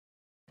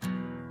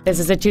This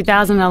is a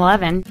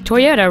 2011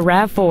 Toyota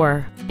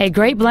RAV4, a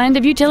great blend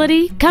of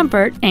utility,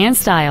 comfort, and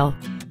style.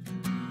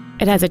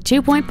 It has a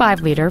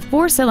 2.5-liter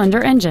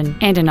four-cylinder engine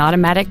and an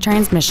automatic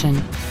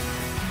transmission.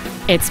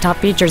 Its top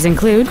features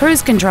include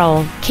cruise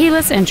control,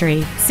 keyless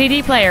entry,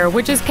 CD player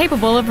which is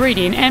capable of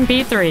reading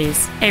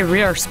MP3s, a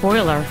rear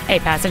spoiler, a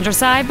passenger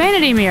side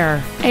vanity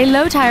mirror, a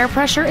low tire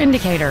pressure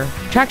indicator,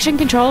 traction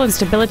control and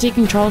stability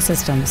control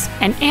systems,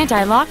 an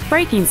anti-lock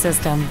braking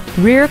system,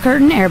 rear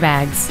curtain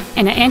airbags,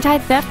 and an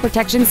anti-theft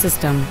protection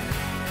system.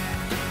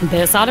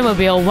 This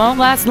automobile won't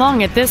last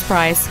long at this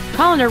price.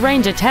 Call and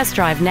arrange a test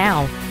drive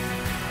now.